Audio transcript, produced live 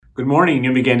Good morning,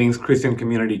 New Beginnings Christian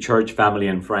Community Church family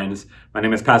and friends. My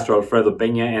name is Pastor Alfredo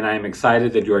Peña, and I am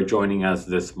excited that you are joining us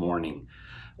this morning.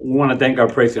 We want to thank our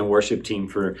praise and worship team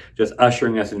for just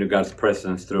ushering us into God's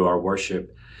presence through our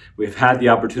worship. We've had the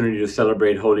opportunity to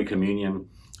celebrate Holy Communion,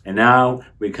 and now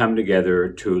we come together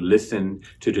to listen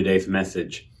to today's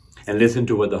message and listen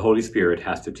to what the Holy Spirit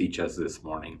has to teach us this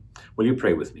morning. Will you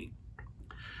pray with me?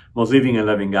 Most living and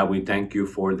loving God, we thank you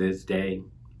for this day.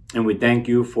 And we thank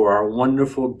you for our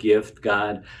wonderful gift,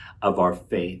 God, of our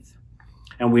faith.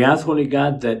 And we ask, Holy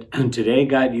God, that today,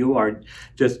 God, you are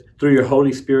just through your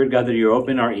Holy Spirit, God, that you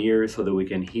open our ears so that we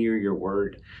can hear your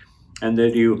word. And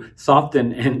that you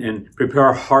soften and prepare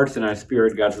our hearts and our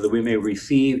spirit, God, so that we may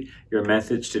receive your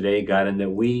message today, God, and that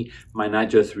we might not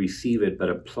just receive it, but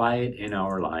apply it in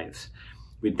our lives.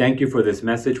 We thank you for this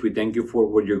message. We thank you for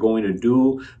what you're going to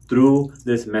do through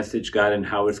this message, God, and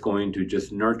how it's going to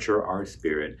just nurture our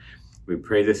spirit. We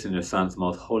pray this in your Son's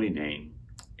most holy name.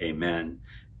 Amen.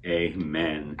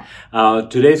 Amen.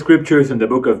 Today's scripture is in the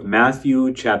book of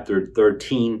Matthew, chapter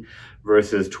 13,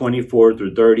 verses 24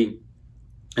 through 30.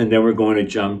 And then we're going to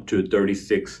jump to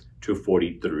 36 to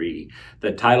 43.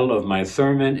 The title of my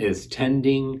sermon is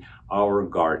Tending Our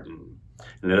Garden.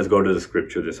 And let us go to the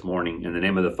scripture this morning in the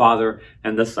name of the Father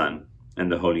and the Son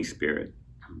and the Holy Spirit.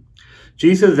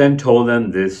 Jesus then told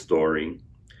them this story.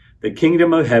 The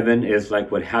kingdom of heaven is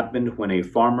like what happened when a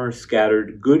farmer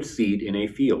scattered good seed in a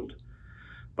field.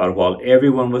 But while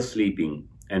everyone was sleeping,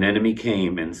 an enemy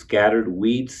came and scattered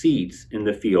weed seeds in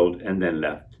the field and then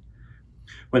left.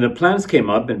 When the plants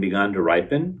came up and began to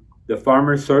ripen, the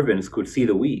farmer's servants could see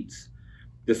the weeds.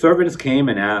 The servants came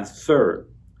and asked, "Sir,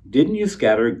 didn't you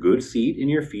scatter good seed in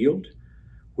your field?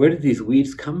 Where did these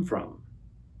weeds come from?"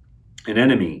 "An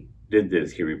enemy did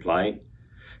this," he replied.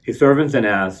 His servants then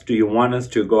asked, "Do you want us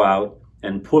to go out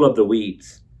and pull up the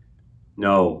weeds?"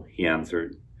 "No," he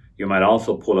answered. "You might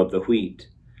also pull up the wheat.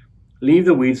 Leave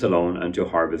the weeds alone until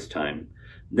harvest time.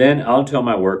 Then I'll tell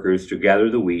my workers to gather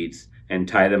the weeds and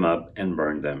tie them up and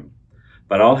burn them.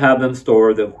 But I'll have them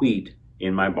store the wheat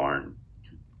in my barn."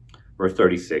 Verse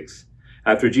 36.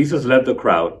 After Jesus left the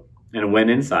crowd and went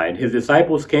inside, his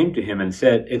disciples came to him and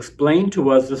said, "Explain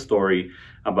to us the story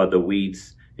about the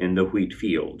weeds in the wheat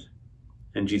field."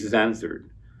 And Jesus answered,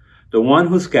 "The one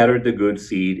who scattered the good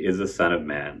seed is the Son of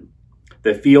Man.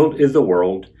 The field is the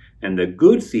world, and the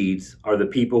good seeds are the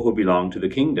people who belong to the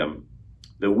kingdom.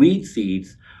 The weed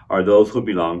seeds are those who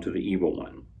belong to the evil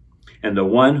one. And the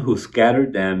one who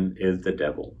scattered them is the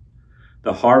devil.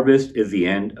 The harvest is the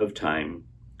end of time,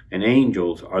 and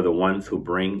angels are the ones who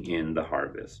bring in the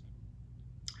harvest.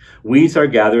 Weeds are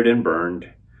gathered and burned.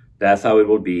 That's how it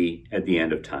will be at the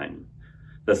end of time.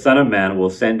 The Son of Man will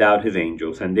send out his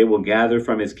angels, and they will gather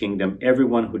from his kingdom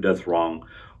everyone who does wrong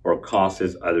or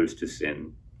causes others to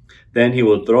sin. Then he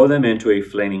will throw them into a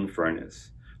flaming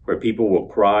furnace, where people will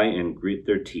cry and grit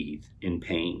their teeth in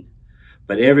pain.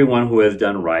 But everyone who has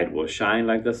done right will shine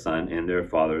like the sun in their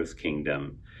Father's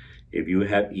kingdom. If you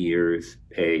have ears,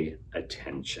 pay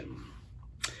attention.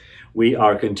 We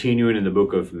are continuing in the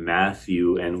book of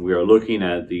Matthew, and we are looking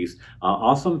at these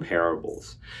awesome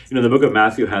parables. You know, the book of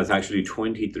Matthew has actually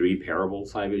 23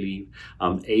 parables, I believe.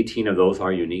 18 of those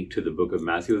are unique to the book of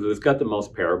Matthew. So it's got the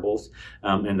most parables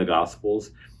in the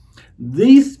Gospels.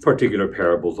 These particular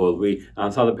parables, though, we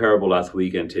saw the parable last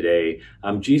week and today,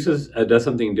 Jesus does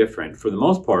something different. For the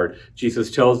most part,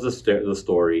 Jesus tells the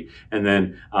story and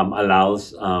then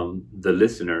allows the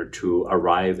listener to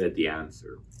arrive at the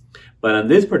answer. But on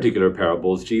this particular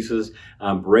parables, Jesus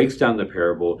breaks down the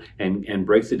parable and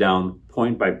breaks it down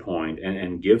point by point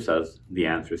and gives us the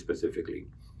answer specifically.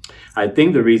 I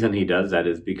think the reason he does that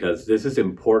is because this is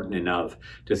important enough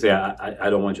to say, I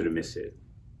don't want you to miss it.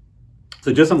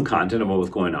 So just some content of what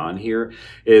was going on here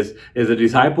is the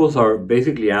disciples are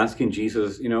basically asking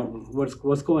Jesus, you know,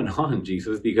 what's going on,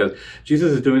 Jesus? Because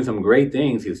Jesus is doing some great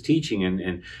things. He's teaching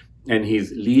and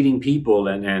he's leading people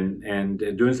and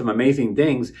doing some amazing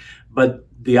things. But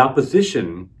the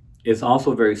opposition is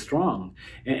also very strong.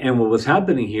 And what was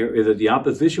happening here is that the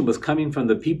opposition was coming from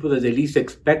the people that they least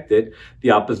expected the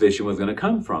opposition was going to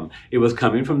come from. It was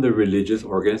coming from the religious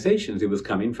organizations. It was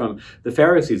coming from the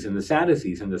Pharisees and the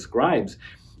Sadducees and the scribes.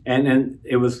 And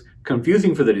it was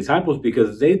confusing for the disciples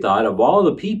because they thought of all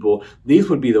the people, these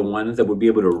would be the ones that would be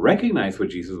able to recognize what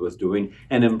Jesus was doing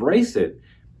and embrace it.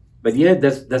 But yet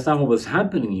that's not what was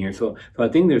happening here. So I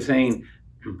think they're saying,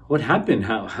 what happened?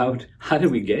 How did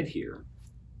we get here?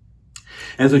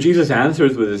 And so Jesus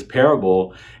answers with this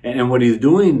parable, and what he's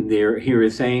doing here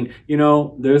is saying, you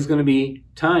know, there's going to be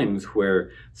times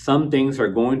where some things are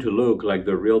going to look like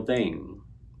the real thing,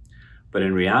 but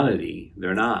in reality,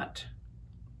 they're not.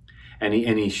 and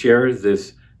he shares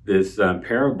this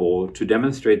parable to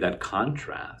demonstrate that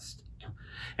contrast.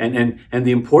 And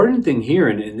the important thing here,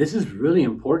 and this is really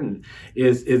important,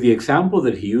 is the example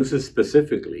that he uses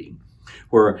specifically,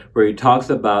 where he talks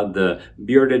about the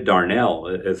bearded darnel,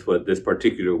 is what this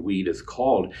particular wheat is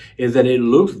called, is that it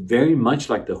looks very much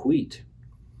like the wheat.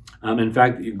 In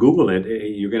fact, you Google it,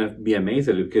 you're going to be amazed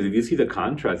at it, because if you see the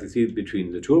contrast, you see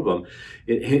between the two of them,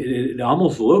 it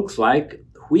almost looks like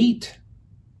wheat,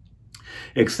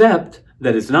 except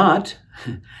that it's not.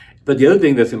 But the other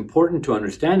thing that's important to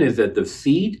understand is that the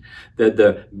seed that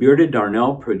the bearded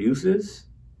darnel produces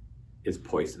is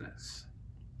poisonous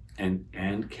and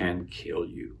can kill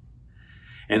you.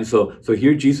 And so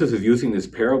here Jesus is using this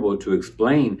parable to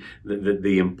explain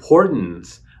the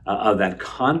importance of that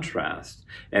contrast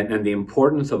and the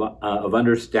importance of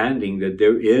understanding that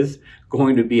there is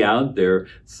going to be out there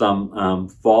some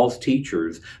false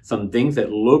teachers, some things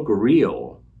that look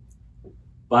real,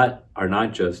 but are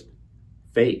not just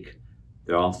fake,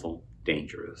 they're also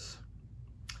dangerous.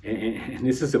 And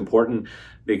this is important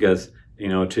because,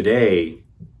 today,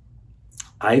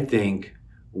 I think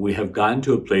we have gotten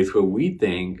to a place where we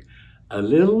think a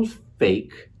little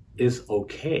fake is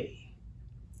okay.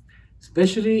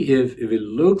 Especially if it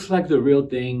looks like the real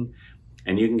thing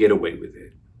and you can get away with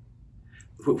it.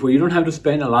 Where you don't have to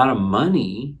spend a lot of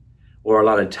money or a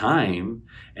lot of time,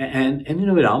 and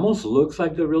it almost looks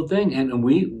like the real thing. And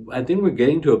I think we're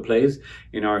getting to a place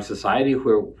in our society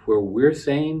where we're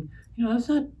saying, that's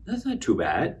not too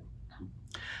bad.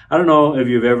 I don't know if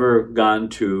you've ever gone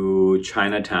to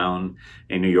Chinatown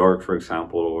in New York, for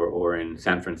example, or in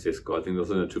San Francisco. I think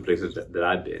those are the two places that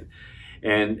I've been.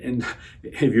 And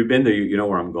if you've been there, you know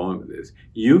where I'm going with this.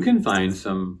 You can find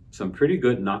some pretty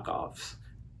good knockoffs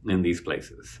in these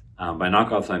places. By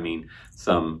knockoffs, I mean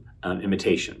some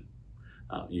imitation.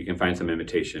 You can find some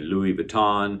imitation Louis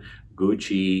Vuitton,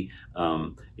 Gucci,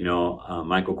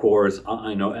 Michael Kors.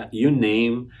 I know, you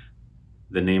name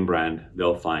the name brand,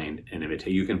 they'll find an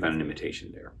imitation. You can find an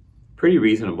imitation there. Pretty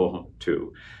reasonable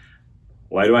too.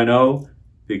 Why do I know?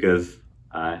 Because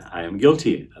I am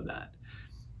guilty of that.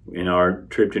 In our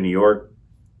trip to New York,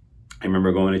 I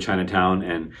remember going to Chinatown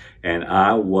and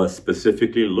I was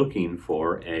specifically looking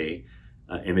for a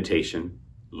imitation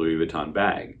Louis Vuitton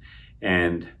bag.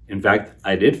 And in fact,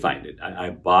 I did find it.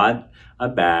 I bought a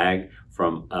bag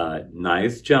from a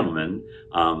nice gentleman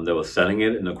that was selling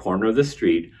it in the corner of the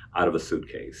street out of a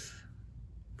suitcase.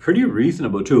 Pretty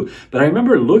reasonable too. But I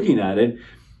remember looking at it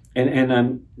and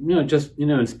I'm just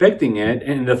inspecting it.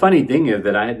 And the funny thing is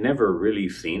that I had never really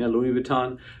seen a Louis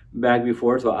Vuitton bag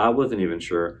before, so I wasn't even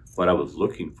sure what I was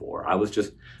looking for. I was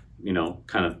just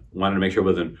kind of wanted to make sure it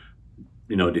wasn't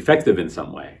defective in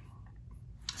some way.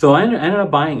 So I ended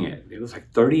up buying it. It was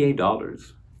like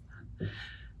 $38.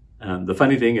 The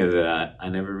funny thing is that I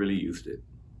never really used it.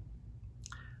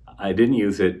 I didn't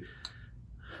use it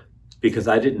because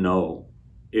I didn't know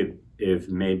if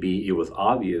maybe it was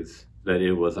obvious that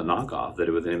it was a knockoff, that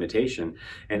it was an imitation.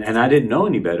 And I didn't know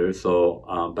any better,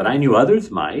 so but I knew others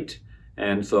might,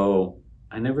 and so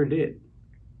I never did.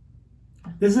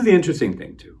 This is the interesting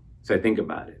thing too, as I think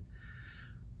about it.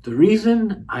 The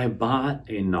reason I bought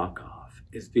a knockoff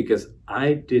is because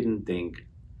I didn't think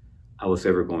I was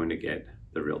ever going to get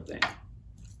the real thing.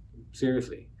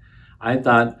 Seriously. I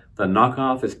thought the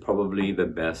knockoff is probably the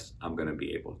best I'm going to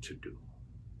be able to do.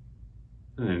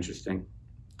 Isn't that interesting?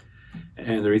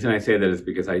 And the reason I say that is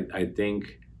because I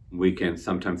think we can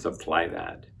sometimes apply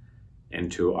that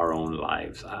into our own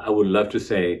lives. I would love to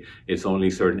say it's only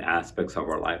certain aspects of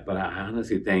our life, but I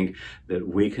honestly think that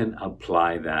we can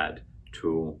apply that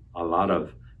to a lot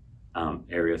of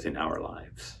areas in our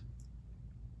lives.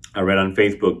 I read on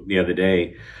Facebook the other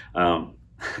day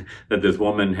that this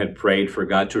woman had prayed for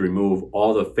God to remove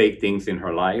all the fake things in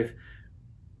her life.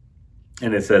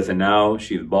 And it says, and now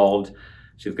she's bald,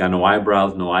 she's got no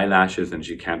eyebrows, no eyelashes, and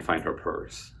she can't find her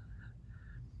purse.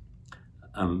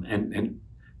 And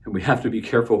we have to be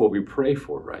careful what we pray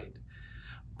for, right?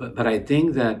 But I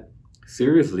think that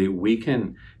seriously, we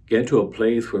can get to a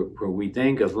place where we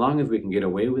think as long as we can get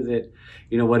away with it,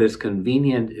 what is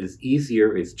convenient, is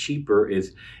easier, is cheaper,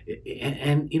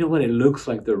 and what, it looks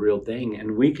like the real thing.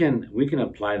 And we can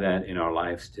apply that in our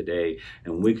lives today,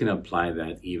 and we can apply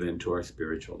that even to our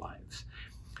spiritual lives.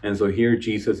 And so here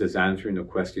Jesus is answering the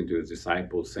question to his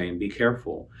disciples, saying, be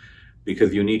careful,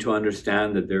 because you need to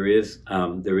understand that there is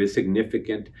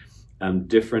significant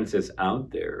differences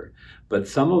out there, but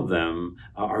some of them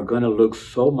are going to look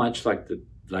so much like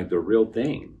the real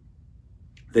thing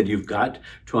that you've got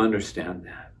to understand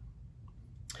that.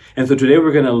 And so today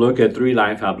we're going to look at 3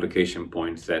 life application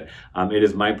points that it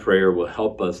is my prayer will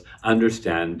help us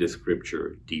understand this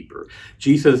scripture deeper.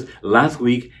 Jesus last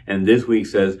week and this week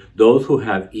says, those who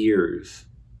have ears,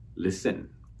 listen.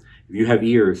 If you have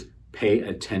ears, pay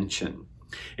attention.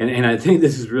 And I think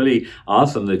this is really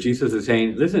awesome that Jesus is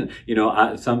saying, listen,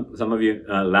 some of you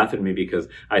laugh at me because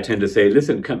I tend to say,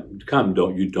 listen, come,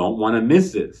 you don't want to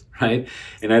miss this, right?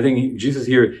 And I think Jesus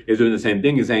here is doing the same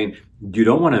thing. He's saying, you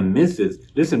don't want to miss this.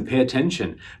 Listen, pay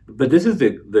attention. But this is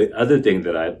the other thing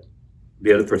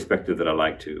the other perspective that I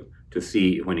like to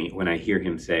see when I hear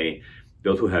him say,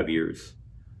 those who have ears,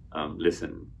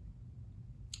 listen.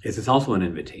 It's also an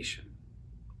invitation.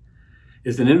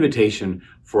 It's an invitation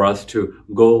for us to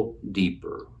go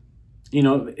deeper.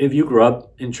 If you grew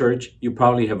up in church, you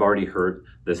probably have already heard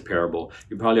this parable.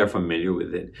 You probably are familiar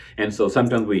with it. And so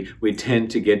sometimes we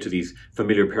tend to get to these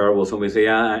familiar parables and we say,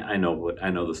 I know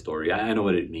the story. I know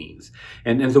what it means.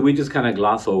 And so we just kind of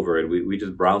gloss over it. We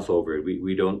just browse over it.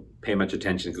 We don't pay much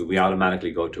attention because we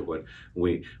automatically go to what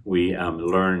we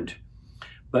learned.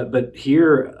 But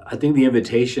here, I think the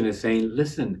invitation is saying,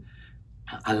 listen,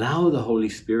 allow the Holy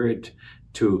Spirit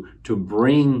to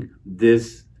bring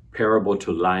this parable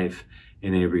to life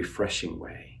in a refreshing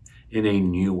way, in a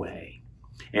new way.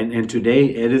 And today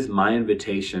it is my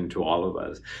invitation to all of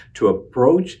us to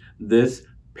approach this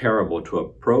parable, to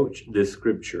approach this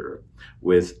scripture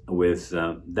with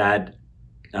that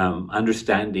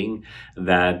understanding,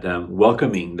 that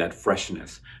welcoming, that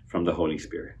freshness from the Holy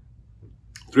Spirit.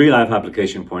 3 life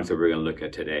application points that we're going to look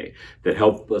at today that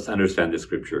help us understand the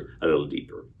scripture a little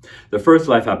deeper. The first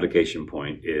life application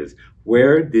point is,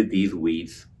 where did these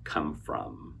weeds come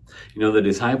from? The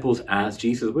disciples asked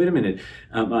Jesus, wait a minute,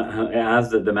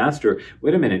 asked the master,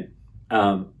 wait a minute,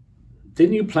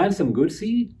 didn't you plant some good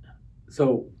seed?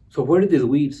 So where did these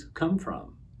weeds come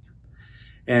from?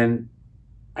 And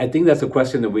I think that's a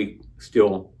question that we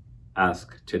still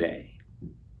ask today,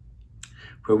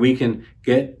 where we can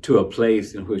get to a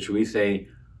place in which we say,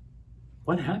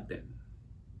 what happened?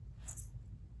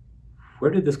 Where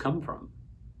did this come from?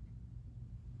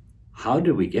 How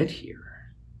did we get here?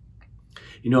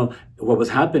 What was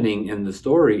happening in the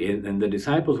story, and the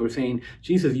disciples were saying,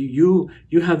 Jesus, you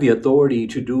have the authority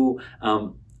to do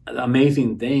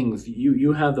amazing things.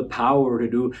 You have the power to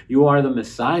do, you are the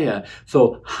Messiah.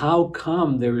 So how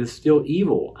come there is still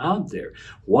evil out there?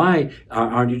 Why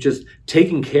aren't you just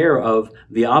taking care of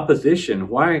the opposition?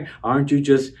 Why aren't you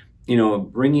just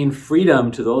bringing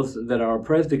freedom to those that are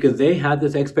oppressed? Because they had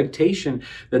this expectation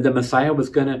that the Messiah was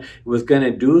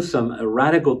gonna do some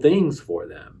radical things for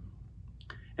them.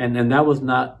 And that was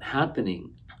not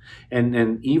happening.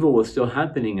 And evil was still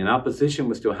happening, and opposition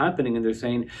was still happening. And they're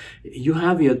saying, you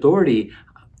have the authority.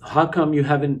 How come you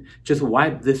haven't just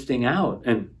wiped this thing out?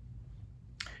 And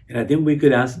I think we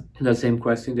could ask the same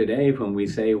question today when we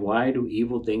say, why do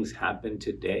evil things happen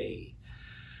today?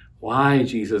 Why,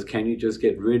 Jesus, can't you just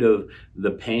get rid of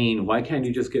the pain? Why can't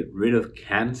you just get rid of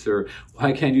cancer?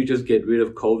 Why can't you just get rid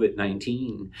of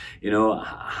COVID-19?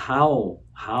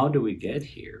 How do we get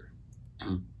here?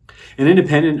 And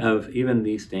independent of even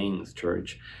these things,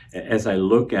 church, as I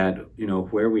look at,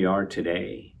 where we are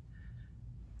today,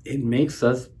 it makes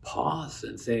us pause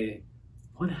and say,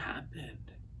 what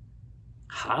happened?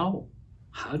 How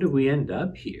do we end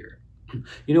up here?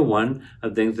 One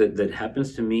of the things that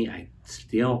happens to me, I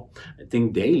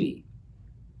think daily,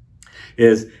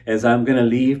 is as I'm going to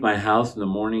leave my house in the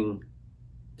morning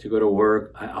to go to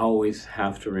work, I always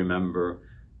have to remember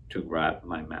to grab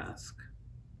my mask.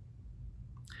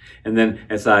 And then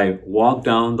as I walk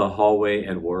down the hallway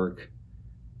at work,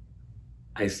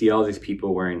 I see all these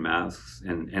people wearing masks,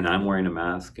 and I'm wearing a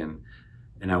mask, and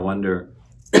I wonder,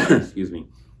 excuse me,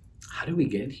 how do we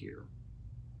get here?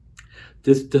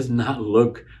 This does not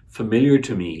look familiar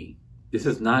to me. This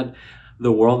is not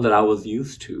the world that I was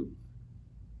used to.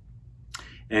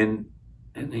 And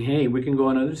hey, we can go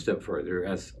another step further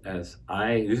this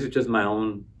is just my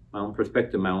own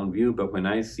perspective, my own view, but when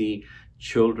I see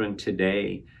children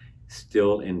today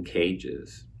still in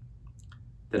cages,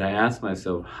 that I ask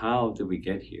myself, how did we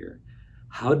get here?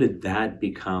 How did that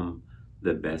become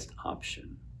the best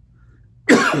option?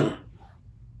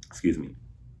 Excuse me.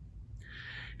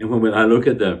 And when I look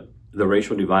at the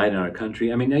racial divide in our country,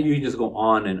 now you can just go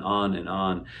on and on and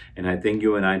on. And I think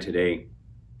you and I today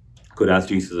could ask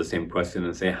Jesus the same question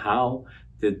and say, how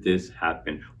did this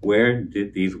happen? Where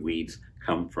did these weeds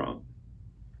come from?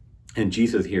 And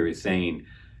Jesus here is saying,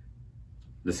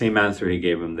 the same answer he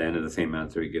gave him then and the same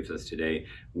answer he gives us today.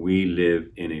 We live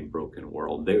in a broken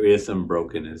world. There is some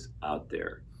brokenness out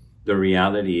there. The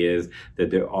reality is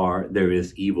that there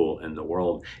is evil in the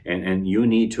world, and you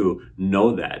need to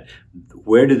know that.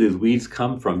 Where did these weeds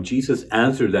come from? Jesus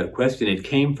answered that question. It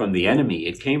came from the enemy.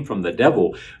 It came from the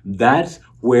devil. That's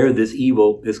where this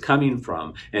evil is coming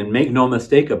from. And make no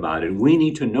mistake about it. We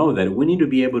need to know that. We need to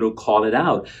be able to call it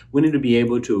out. We need to be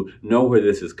able to know where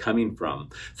this is coming from,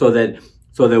 so that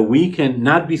we can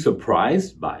not be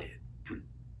surprised by it,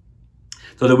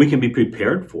 so that we can be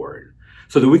prepared for it,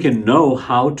 so that we can know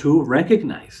how to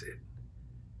recognize it.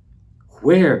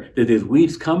 Where did these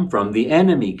weeds come from? The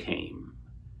enemy came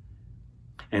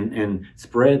and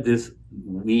spread this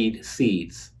weed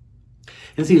seeds.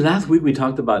 And see, last week we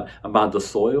talked about the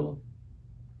soil,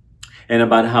 and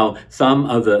about how some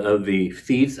of the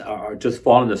seeds are just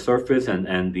fall on the surface,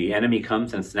 and the enemy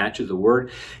comes and snatches the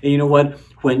word. And you know what?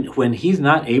 When he's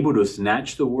not able to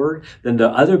snatch the word, then the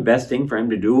other best thing for him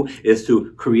to do is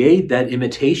to create that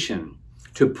imitation,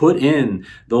 to put in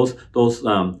those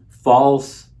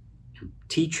false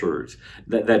teachers,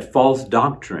 that false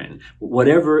doctrine,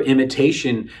 whatever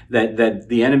imitation that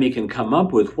the enemy can come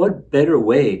up with. What better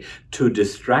way to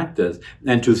distract us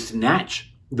and to snatch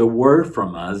the word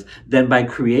from us than by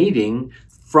creating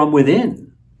from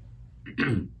within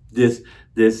this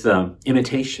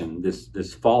imitation,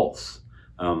 this false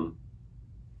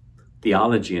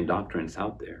theology and doctrines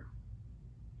out there.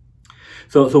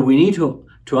 So we need to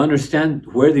understand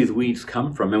where these weeds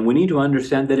come from, and we need to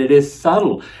understand that it is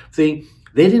subtle. See,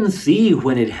 they didn't see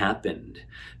when it happened.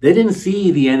 They didn't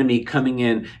see the enemy coming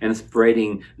in and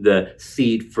spreading the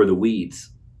seed for the weeds.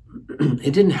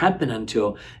 It didn't happen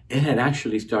until it had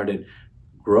actually started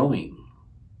growing.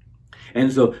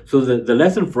 And so the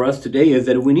lesson for us today is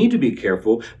that we need to be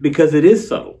careful, because it is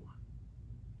subtle,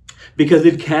 because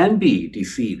it can be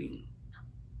deceiving.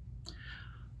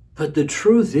 But the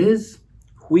truth is,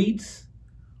 weeds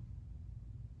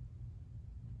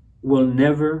will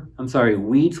never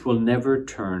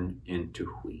turn into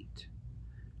wheat.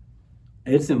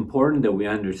 It's important that we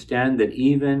understand that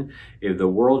even if the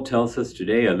world tells us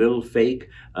today a little fake,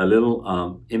 a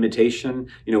little imitation,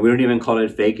 we don't even call it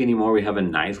fake anymore. We have a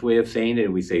nice way of saying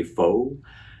it. We say faux.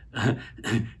 That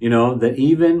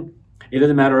even, it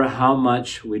doesn't matter how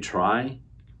much we try,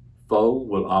 faux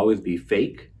will always be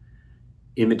fake.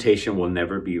 Imitation will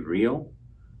never be real.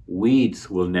 Weeds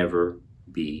will never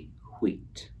be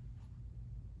wheat.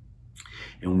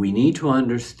 And we need to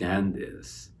understand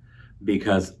this,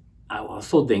 because I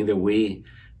also think that we're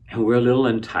a little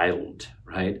entitled,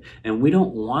 right? And we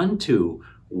don't want to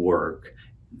work.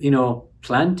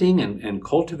 Planting and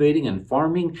cultivating and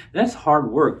farming, that's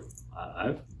hard work.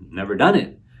 I've never done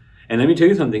it. And let me tell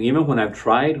you something, even when I've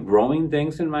tried growing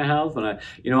things in my house, when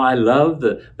I love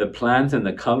the plants and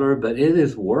the color, but it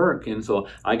is work. And so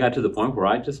I got to the point where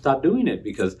I just stopped doing it,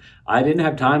 because I didn't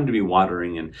have time to be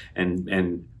watering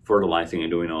and fertilizing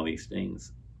and doing all these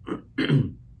things.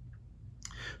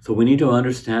 So we need to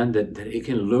understand that it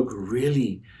can look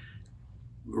really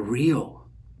real.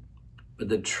 But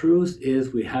the truth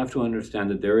is, we have to understand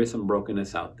that there is some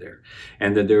brokenness out there,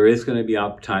 and that there is going to be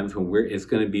times when it's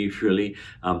going to be really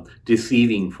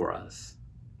deceiving for us.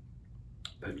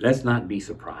 But let's not be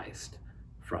surprised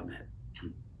from it.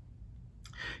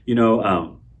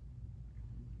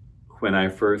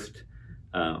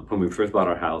 When we first bought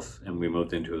our house and we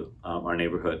moved into our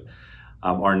neighborhood,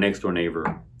 our next door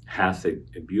neighbor has a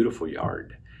beautiful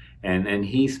yard. And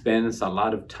he spends a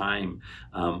lot of time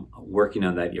working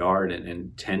on that yard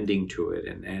and tending to it.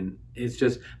 And it's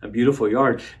just a beautiful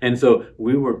yard. And so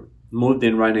we were moved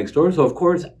in right next door. So of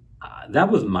course,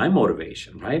 that was my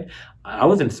motivation, right? I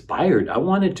was inspired. I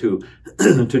wanted to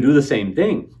do the same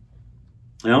thing.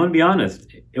 And I'm going to be honest,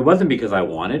 it wasn't because I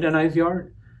wanted a nice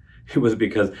yard. It was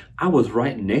because I was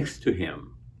right next to him.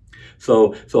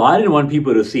 So I didn't want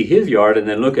people to see his yard and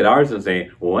then look at ours and say,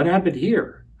 well, what happened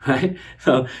here? Right?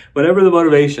 So whatever the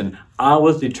motivation, I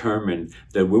was determined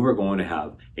that we were going to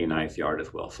have a nice yard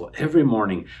as well. So every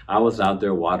morning I was out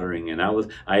there watering, and I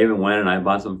even went and I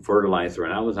bought some fertilizer,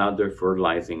 and I was out there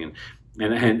fertilizing,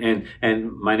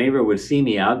 and my neighbor would see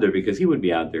me out there because he would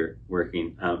be out there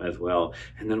working as well.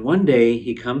 And then one day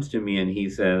he comes to me and he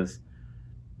says,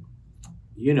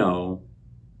 you know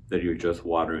that you're just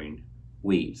watering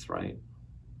weeds, right?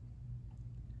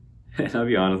 And I'll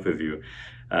be honest with you,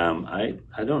 I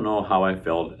don't know how I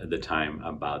felt at the time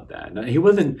about that. Now, he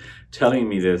wasn't telling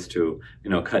me this to,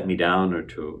 cut me down or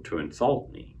to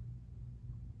insult me.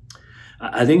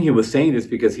 I think he was saying this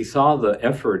because he saw the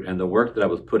effort and the work that I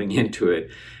was putting into it.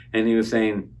 And he was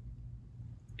saying,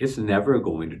 it's never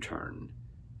going to turn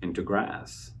into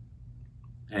grass.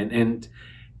 And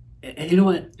you know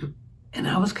what? And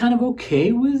I was kind of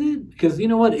okay with it because you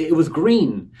know what? It was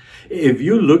green. If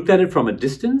you looked at it from a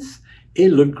distance,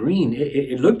 it looked green.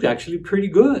 It looked actually pretty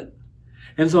good.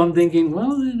 And so I'm thinking,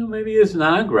 well, maybe it's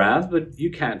not grass, but you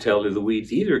can't tell it's the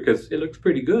weeds either because it looks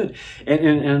pretty good.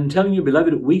 And I'm telling you,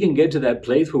 beloved, we can get to that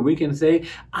place where we can say,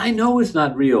 I know it's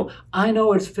not real. I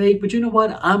know it's fake, but you know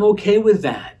what? I'm okay with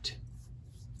that.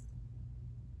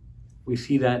 We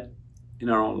see that in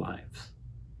our own lives.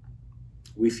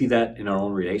 We see that in our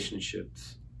own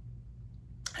relationships.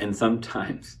 And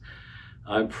sometimes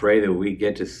I pray that we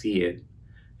get to see it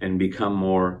and become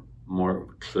more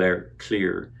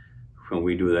clear when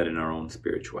we do that in our own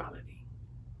spirituality.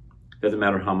 Doesn't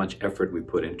matter how much effort we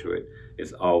put into it,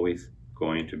 it's always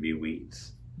going to be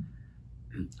weeds.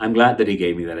 I'm glad that he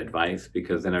gave me that advice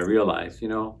because then I realized,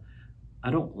 I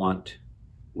don't want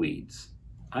weeds.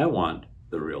 I want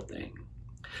the real thing.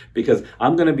 Because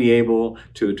I'm going to be able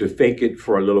to fake it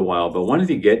for a little while. But once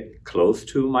you get close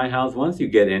to my house, once you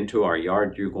get into our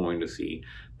yard, you're going to see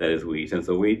that is weeds. And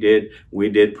so we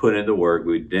did put in the work.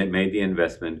 We did made the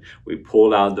investment. We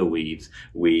pulled out the weeds.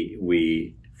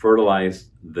 We fertilized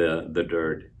the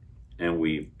dirt, and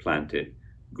we planted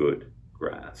good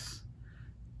grass.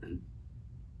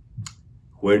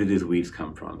 Where did these weeds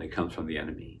come from? It comes from the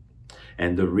enemy.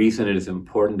 And the reason it is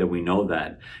important that we know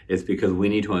that is because we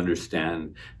need to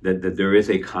understand that there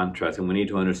is a contrast, and we need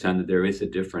to understand that there is a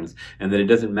difference, and that it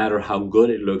doesn't matter how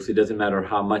good it looks, it doesn't matter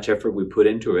how much effort we put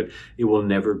into it, it will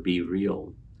never be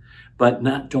real. But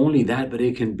not only that, but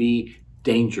it can be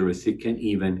dangerous. It can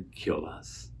even kill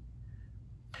us.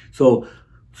 So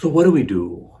what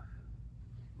do?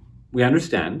 We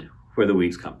understand where the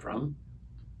weeds come from.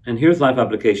 And here's life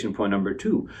application point number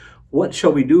 2. What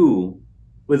shall we do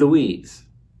with the weeds?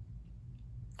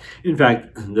 In fact,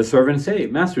 the servants say,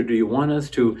 Master, do you want us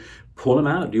to pull them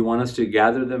out? Do you want us to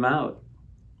gather them out?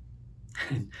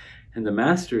 And the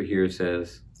master here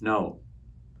says, no,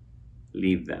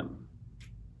 leave them.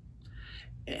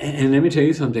 And let me tell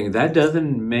you something, that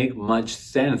doesn't make much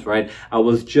sense, right? I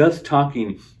was just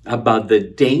talking about the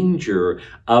danger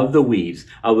of the weeds.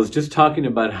 I was just talking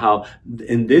about how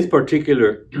in this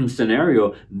particular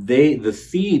scenario, the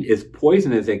seed is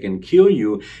poisonous, it can kill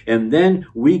you. And then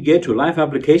we get to life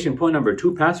application point number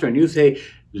 2, Pastor, and you say,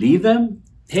 leave them?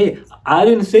 Hey, I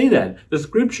didn't say that. The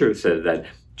scripture says that.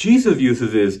 Jesus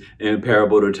uses this in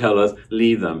parable to tell us,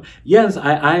 leave them. Yes,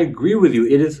 I agree with you.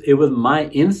 It was my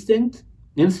instinct.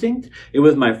 It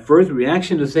was my first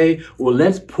reaction to say, well,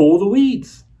 let's pull the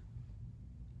weeds.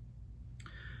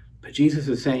 But Jesus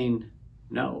is saying,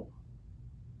 no,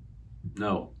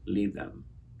 leave them.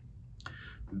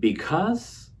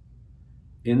 Because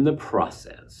in the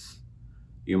process,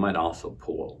 you might also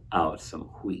pull out some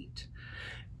wheat.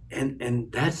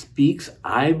 And that speaks,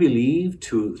 I believe,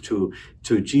 to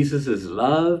Jesus'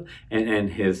 love and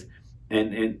his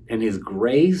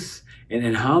grace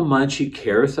and how much he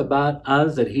cares about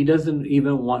us, that he doesn't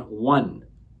even want one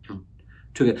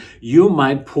to. You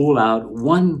might pull out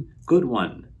one good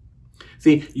one.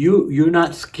 See, you're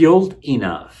not skilled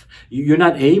enough. You're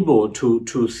not able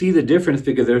to see the difference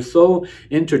because they're so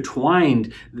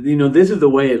intertwined. This is the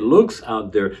way it looks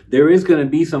out there. There is going to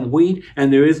be some wheat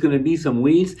and there is going to be some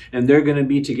weeds, and they're going to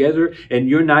be together, and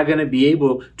you're not going to be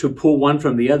able to pull one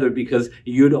from the other because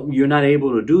you're not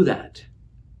able to do that.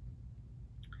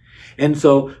 And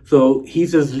so he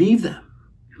says, leave them.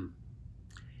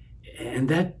 And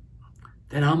that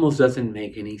almost doesn't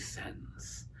make any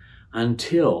sense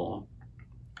until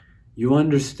you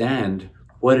understand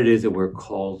what it is that we're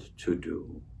called to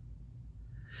do.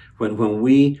 When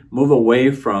we move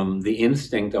away from the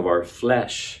instinct of our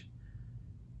flesh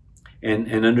and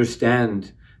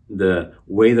understand the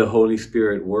way the Holy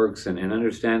Spirit works and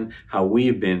understand how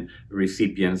we've been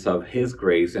recipients of his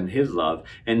grace and his love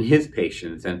and his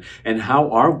patience and how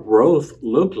our growth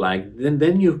looked like,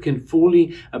 then you can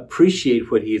fully appreciate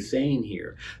what he's saying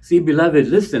here. See, beloved,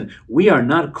 listen, we are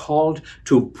not called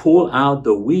to pull out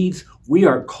the weeds. We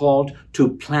are called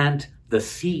to plant the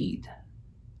seed.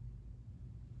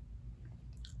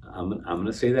 I'm going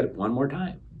to say that one more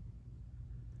time.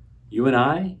 You and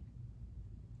I,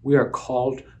 we are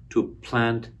called to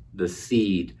plant the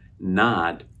seed,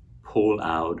 not pull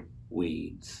out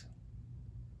weeds.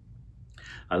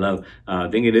 I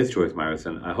think it is Joyce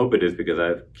Myerson. I hope it is because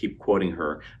I keep quoting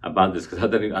her about this because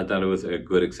I thought it was a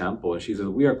good example. And she says,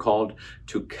 we are called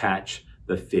to catch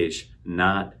the fish,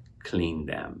 not clean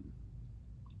them.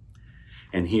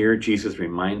 And here Jesus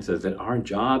reminds us that our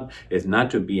job is not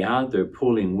to be out there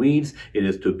pulling weeds, it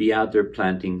is to be out there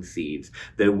planting seeds.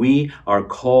 That we're not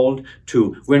called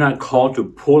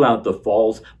to pull out the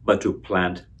false, but to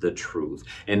plant the truth.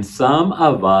 And some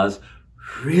of us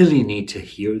really need to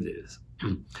hear this.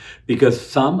 Because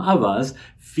some of us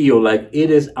feel like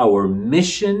it is our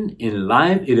mission in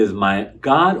life. It is my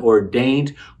God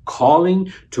ordained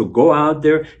calling to go out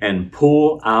there and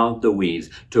pull out the weeds,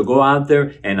 to go out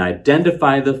there and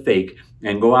identify the fake,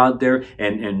 and go out there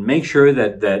and make sure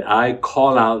that I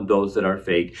call out those that are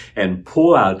fake and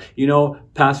pull out.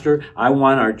 Pastor, I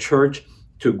want our church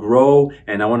to grow,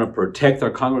 and I want to protect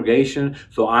our congregation.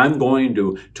 So I'm going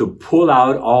to pull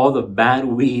out all the bad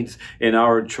weeds in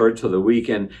our church so that we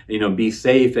can, be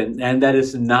safe. And that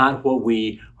is not what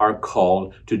we are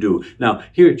called to do. Now,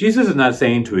 here, Jesus is not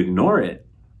saying to ignore it.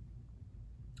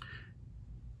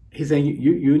 He's saying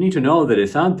you need to know that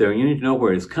it's out there. You need to know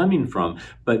where it's coming from.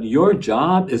 But your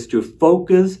job is to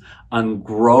focus on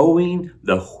growing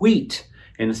the wheat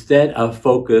instead of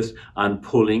focus on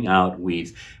pulling out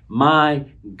weeds. My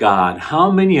God,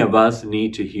 how many of us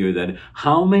need to hear that?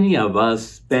 How many of us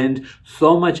spend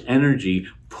so much energy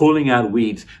pulling out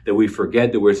weeds that we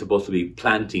forget that we're supposed to be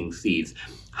planting seeds?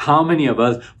 How many of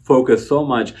us focus so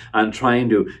much on trying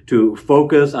to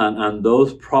focus on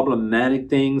those problematic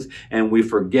things, and we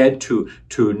forget to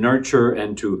nurture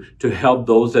and to help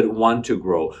those that want to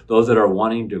grow, those that are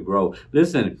wanting to grow?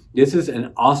 Listen, this is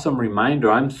an awesome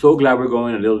reminder. I'm so glad we're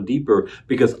going a little deeper,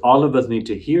 because all of us need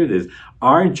to hear this.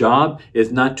 Our job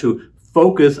is not to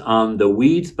focus on the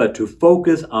weeds, but to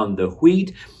focus on the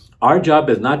wheat. Our job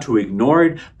is not to ignore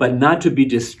it, but not to be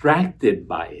distracted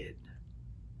by it.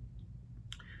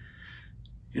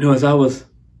 As I was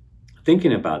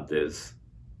thinking about this,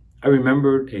 I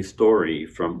remembered a story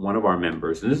from one of our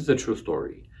members, and this is a true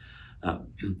story.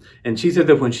 And she said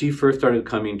that when she first started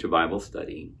coming to Bible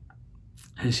study,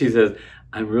 and she says,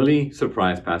 I'm really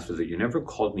surprised, Pastor, that you never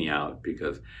called me out,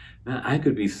 because I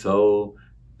could be so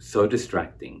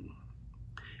distracting.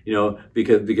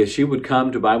 Because she would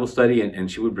come to Bible study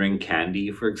and she would bring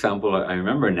candy, for example. I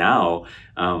remember now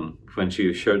when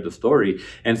she shared the story.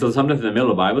 And so sometimes in the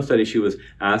middle of Bible study, she was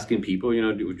asking people,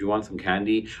 would you want some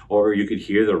candy? Or you could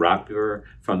hear the wrapper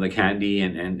from the candy.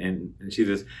 And she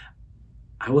says,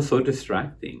 I was so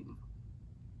distracting.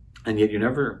 And yet you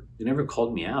never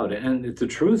called me out. And the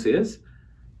truth is,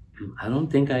 I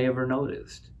don't think I ever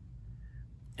noticed.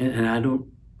 And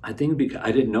I think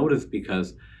I didn't notice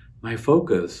because my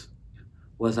focus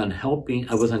was on helping.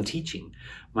 I was on teaching.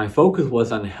 My focus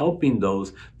was on helping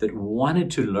those that wanted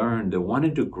to learn, that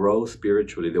wanted to grow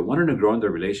spiritually, that wanted to grow in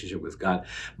their relationship with God.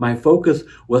 My focus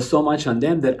was so much on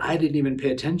them that I didn't even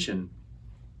pay attention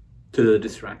to the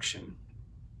distraction.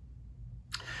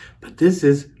 But this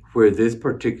is where this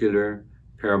particular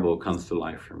parable comes to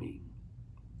life for me.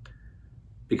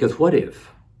 Because what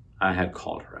if I had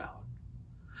called her out?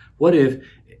 What if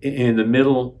in the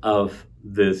middle of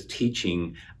this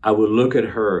teaching, I would look at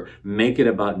her, make it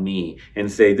about me,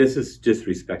 and say, this is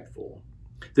disrespectful.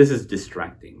 This is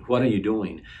distracting. What are you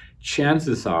doing?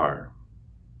 Chances are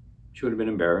she would have been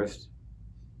embarrassed.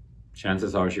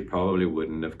 Chances are she probably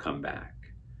wouldn't have come back.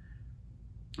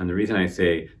 And the reason I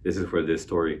say this is where this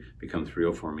story becomes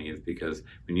real for me is because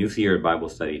when you see her at Bible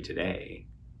study today,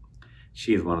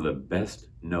 she is one of the best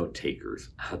note takers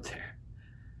out there.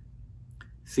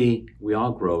 See, we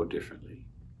all grow differently.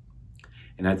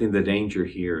 And I think the danger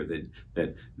here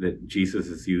that Jesus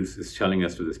is telling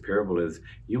us through this parable is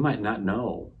you might not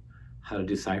know how to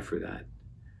decipher that.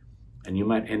 And you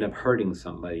might end up hurting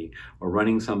somebody or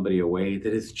running somebody away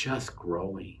that is just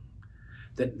growing,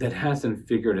 that hasn't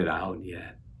figured it out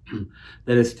yet,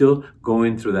 that is still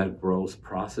going through that growth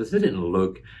process. It didn't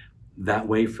look that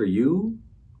way for you.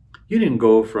 You didn't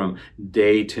go from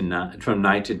night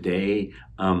to day,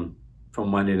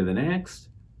 from one day to the next.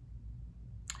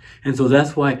 And so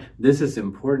that's why this is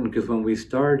important, because when we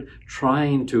start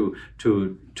trying to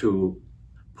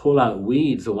pull out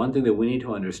weeds, the one thing that we need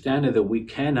to understand is that we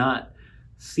cannot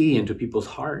see into people's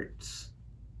hearts.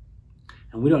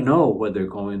 And we don't know what they're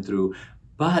going through,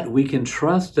 but we can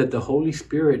trust that the Holy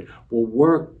Spirit will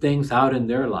work things out in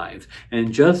their lives.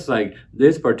 And just like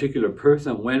this particular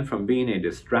person went from being a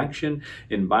distraction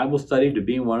in Bible study to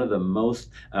being one of the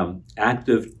most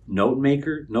active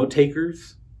note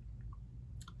takers,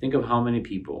 think of how many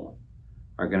people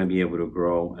are going to be able to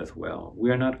grow as well. We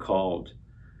are not called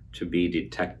to be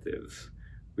detectives.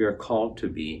 We are called to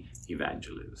be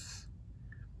evangelists.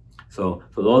 So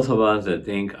for those of us that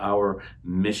think our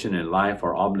mission in life,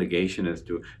 our obligation is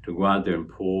to go out there and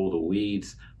pull the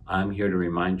weeds, I'm here to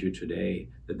remind you today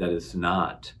that is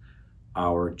not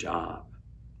our job.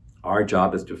 Our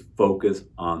job is to focus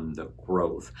on the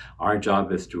growth. Our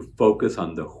job is to focus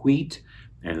on the wheat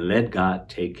and let God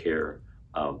take care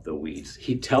of the weeds.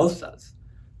 He tells us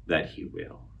that he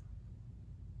will.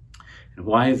 And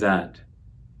why is that?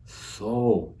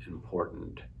 So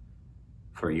important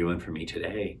for you and for me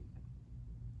today.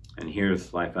 And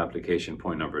here's life application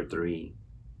point number 3.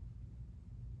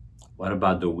 What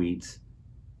about the weeds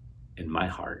in my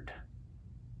heart?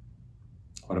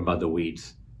 What about the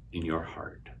weeds in your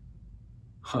heart?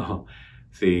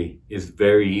 See, it's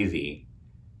very easy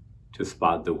to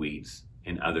spot the weeds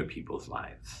in other people's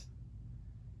lives.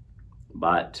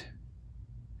 But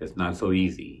it's not so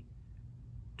easy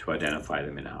to identify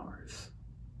them in ours.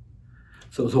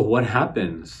 So what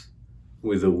happens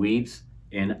with the weeds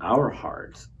in our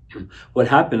hearts? What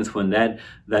happens when that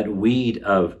weed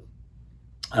of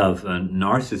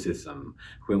narcissism,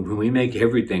 when we make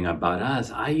everything about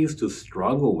us? I used to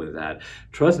struggle with that.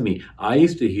 Trust me, I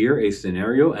used to hear a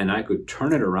scenario and I could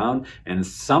turn it around and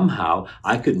somehow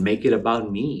I could make it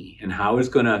about me and how it's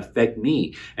going to affect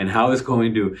me and how it's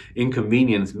going to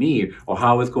inconvenience me or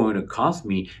how it's going to cost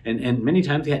me. And many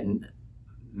times it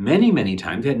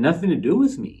had nothing to do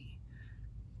with me.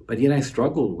 But yet I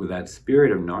struggled with that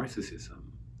spirit of narcissism,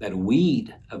 that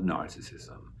weed of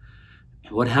narcissism.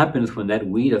 What happens when that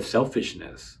weed of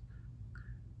selfishness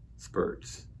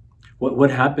spurts? What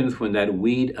happens when that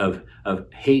weed of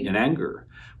hate and anger?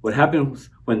 What happens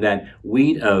when that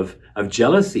weed of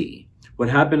jealousy? What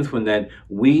happens when that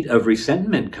weed of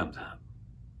resentment comes up?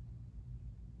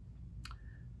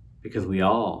 Because we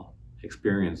all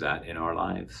experience that in our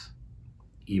lives,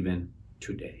 even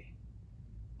today.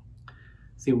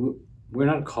 See, we're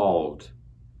not called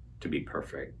to be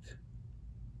perfect.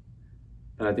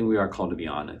 But I think we are called to be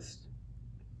honest.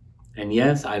 And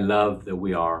yes, I love that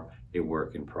we are a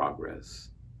work in progress.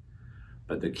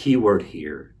 But the key word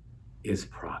here is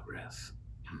progress.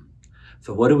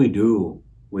 So what do we do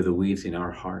with the weeds in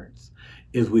our hearts?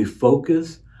 Is we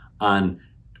focus on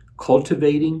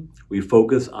cultivating, we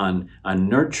focus on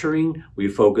nurturing, we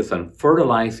focus on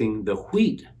fertilizing the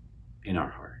wheat in our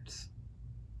hearts.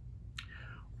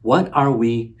 What are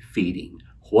we feeding?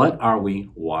 What are we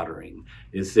watering?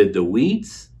 Is it the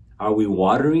weeds? Are we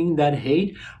watering that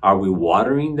hate? Are we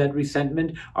watering that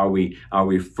resentment? Are we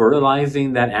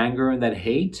fertilizing that anger and that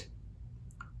hate?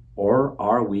 Or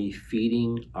are we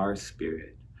feeding our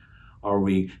spirit? Are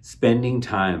we spending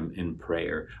time in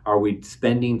prayer? Are we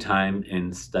spending time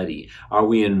in study? Are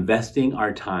we investing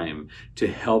our time to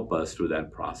help us through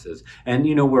that process? And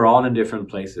we're all in different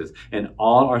places and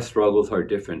all our struggles are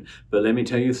different. But let me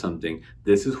tell you something.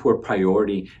 This is where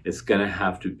priority is going to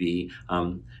have to be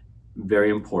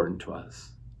very important to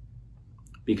us.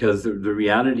 Because the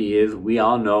reality is we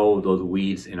all know those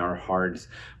weeds in our hearts,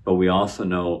 but we also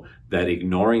know that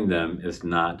ignoring them is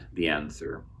not the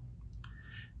answer.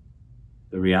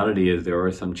 The reality is there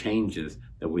are some changes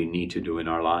that we need to do in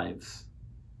our lives.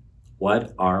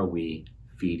 What are we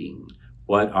feeding?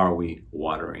 What are we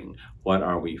watering? What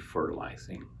are we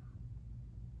fertilizing?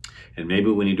 And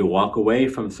maybe we need to walk away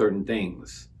from certain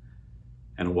things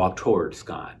and walk towards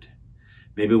God.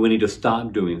 Maybe we need to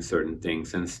stop doing certain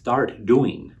things and start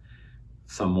doing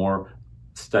some more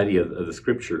study of the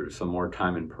scriptures, some more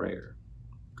time in prayer.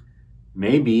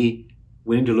 Maybe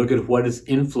we need to look at what is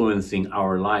influencing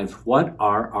our lives. What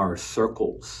are our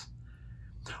circles?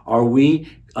 Are we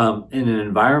in an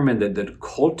environment that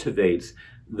cultivates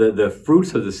the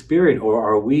fruits of the Spirit, or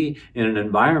are we in an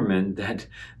environment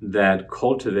that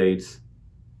cultivates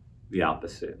the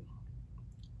opposite?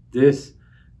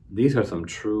 These are some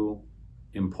true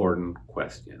important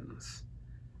questions.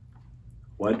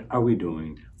 What are we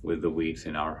doing with the weeds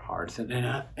in our hearts?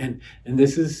 And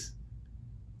this is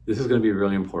going to be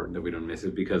really important that we don't miss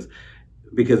it, because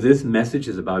this message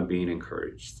is about being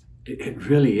encouraged. It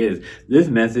really is. This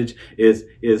message is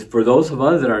for those of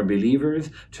us that are believers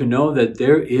to know that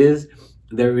there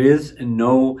is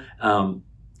no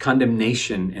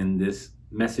condemnation in this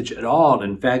message at all.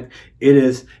 In fact, it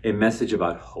is a message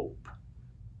about hope.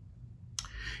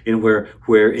 And where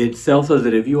it tells us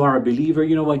that if you are a believer,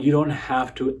 you know what? You don't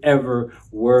have to ever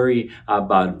worry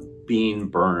about being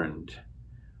burned,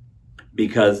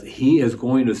 because he is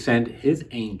going to send his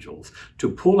angels to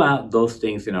pull out those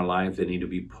things in our lives that need to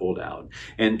be pulled out,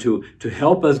 and to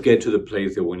help us get to the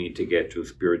place that we need to get to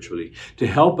spiritually, to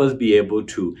help us be able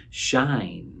to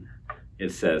shine.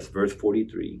 It says, verse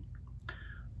 43,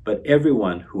 but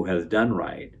everyone who has done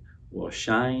right will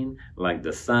shine like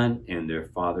the sun in their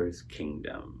Father's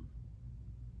kingdom.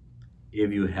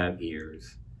 If you have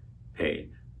ears, pay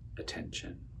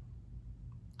attention.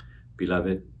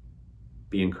 Beloved,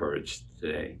 be encouraged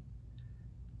today.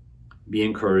 Be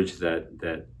encouraged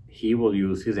that he will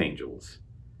use his angels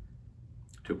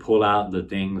to pull out the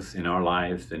things in our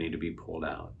lives that need to be pulled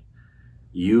out.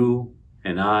 You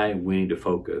and I, we need to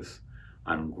focus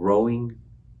on growing,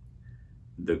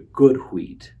 the good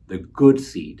wheat, the good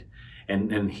seed.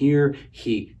 And here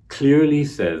he clearly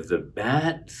says the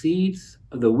bad seeds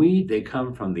of the wheat, they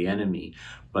come from the enemy.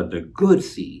 But the good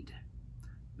seed,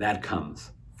 that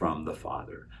comes from the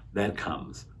Father. That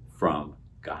comes from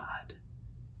God.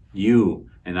 You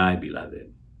and I,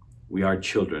 beloved, we are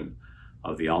children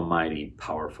of the Almighty,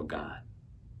 powerful God.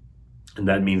 And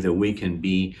that means that we can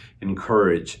be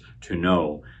encouraged to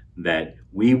know that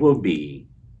we will be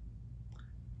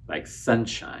like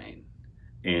sunshine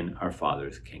in our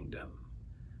Father's kingdom.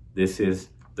 This is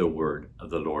the word of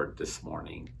the Lord this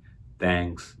morning.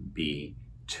 Thanks be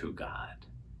to God.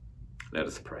 Let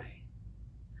us pray.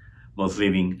 Most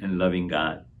living and loving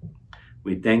God,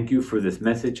 we thank you for this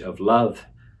message of love,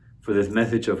 for this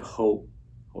message of hope,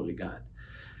 Holy God.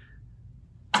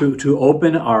 To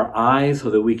open our eyes so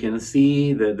that we can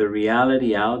see that the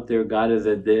reality out there, God, is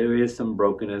that there is some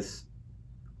brokenness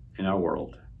in our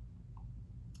world.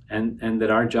 And that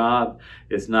our job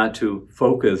is not to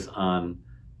focus on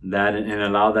that and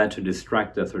allow that to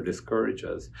distract us or discourage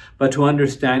us, but to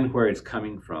understand where it's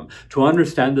coming from, to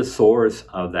understand the source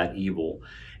of that evil,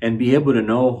 and be able to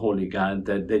know, Holy God,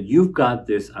 that you've got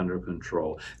this under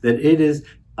control, that it is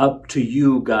up to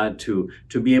you, God, to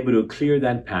be able to clear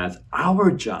that path.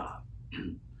 Our job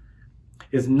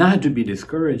is not to be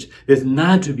discouraged, is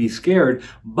not to be scared,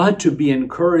 but to be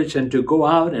encouraged and to go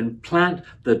out and plant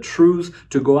the truths,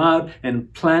 to go out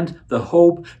and plant the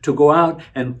hope, to go out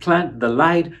and plant the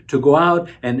light, to go out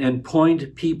and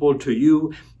point people to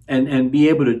you and be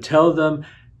able to tell them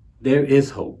there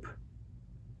is hope.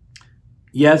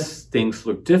 Yes, things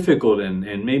look difficult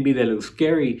and maybe they look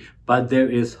scary, but there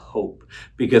is hope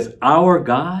because our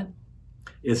God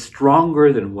is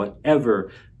stronger than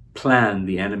whatever plan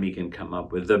the enemy can come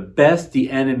up with. The best the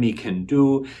enemy can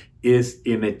do is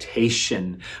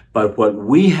imitation. But what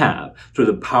we have through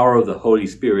the power of the Holy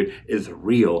Spirit is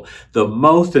real. The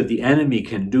most that the enemy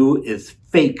can do is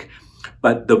fake.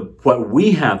 But what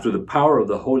we have through the power of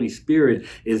the Holy Spirit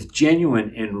is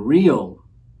genuine and real.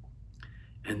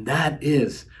 And that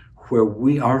is where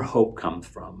our hope comes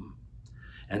from.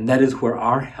 And that is where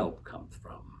our help comes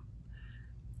from.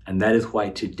 And that is why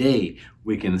today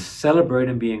we can celebrate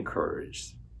and be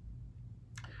encouraged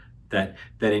that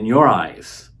in your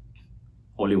eyes,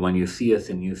 Holy One, you see us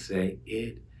and you say,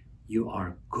 you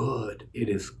are good. It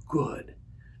is good.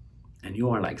 And you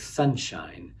are like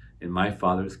sunshine in my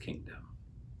Father's kingdom.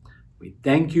 We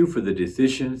thank you for the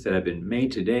decisions that have been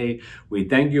made today. We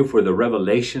thank you for the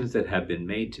revelations that have been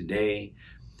made today.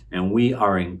 And we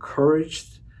are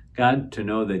encouraged, God, to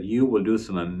know that you will do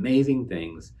some amazing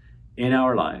things in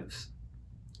our lives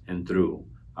and through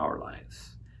our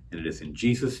lives. And it is in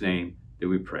Jesus' name that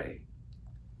we pray.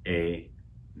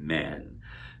 Amen.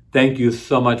 Thank you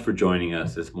so much for joining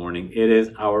us this morning. It is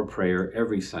our prayer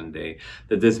every Sunday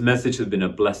that this message has been a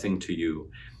blessing to you.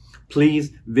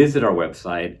 Please visit our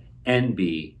website,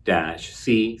 nb-ccc.org.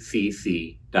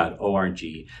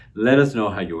 Let us know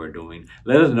how you are doing.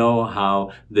 Let us know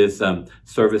how this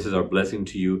services are blessing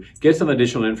to you. Get some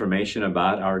additional information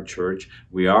about our church.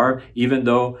 We are, even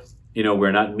though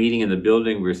we're not meeting in the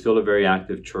building, we're still a very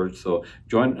active church. So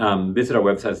visit our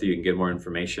website so you can get more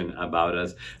information about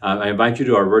us. I invite you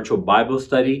to our virtual Bible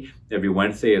study every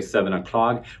Wednesday at 7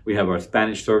 o'clock. We have our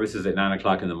Spanish services at 9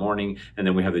 o'clock in the morning, and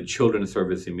then we have the children's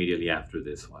service immediately after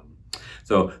this one.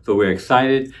 So we're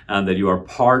excited that you are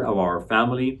part of our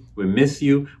family. We miss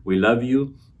you. We love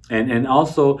you. And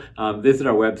also visit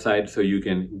our website so you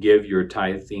can give your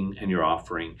tithing and your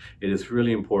offering. It is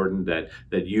really important that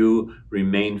you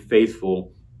remain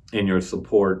faithful in your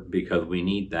support because we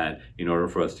need that in order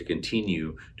for us to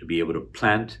continue to be able to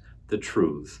plant the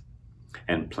truths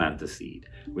and plant the seed.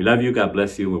 We love you. God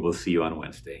bless you. We will see you on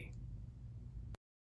Wednesday.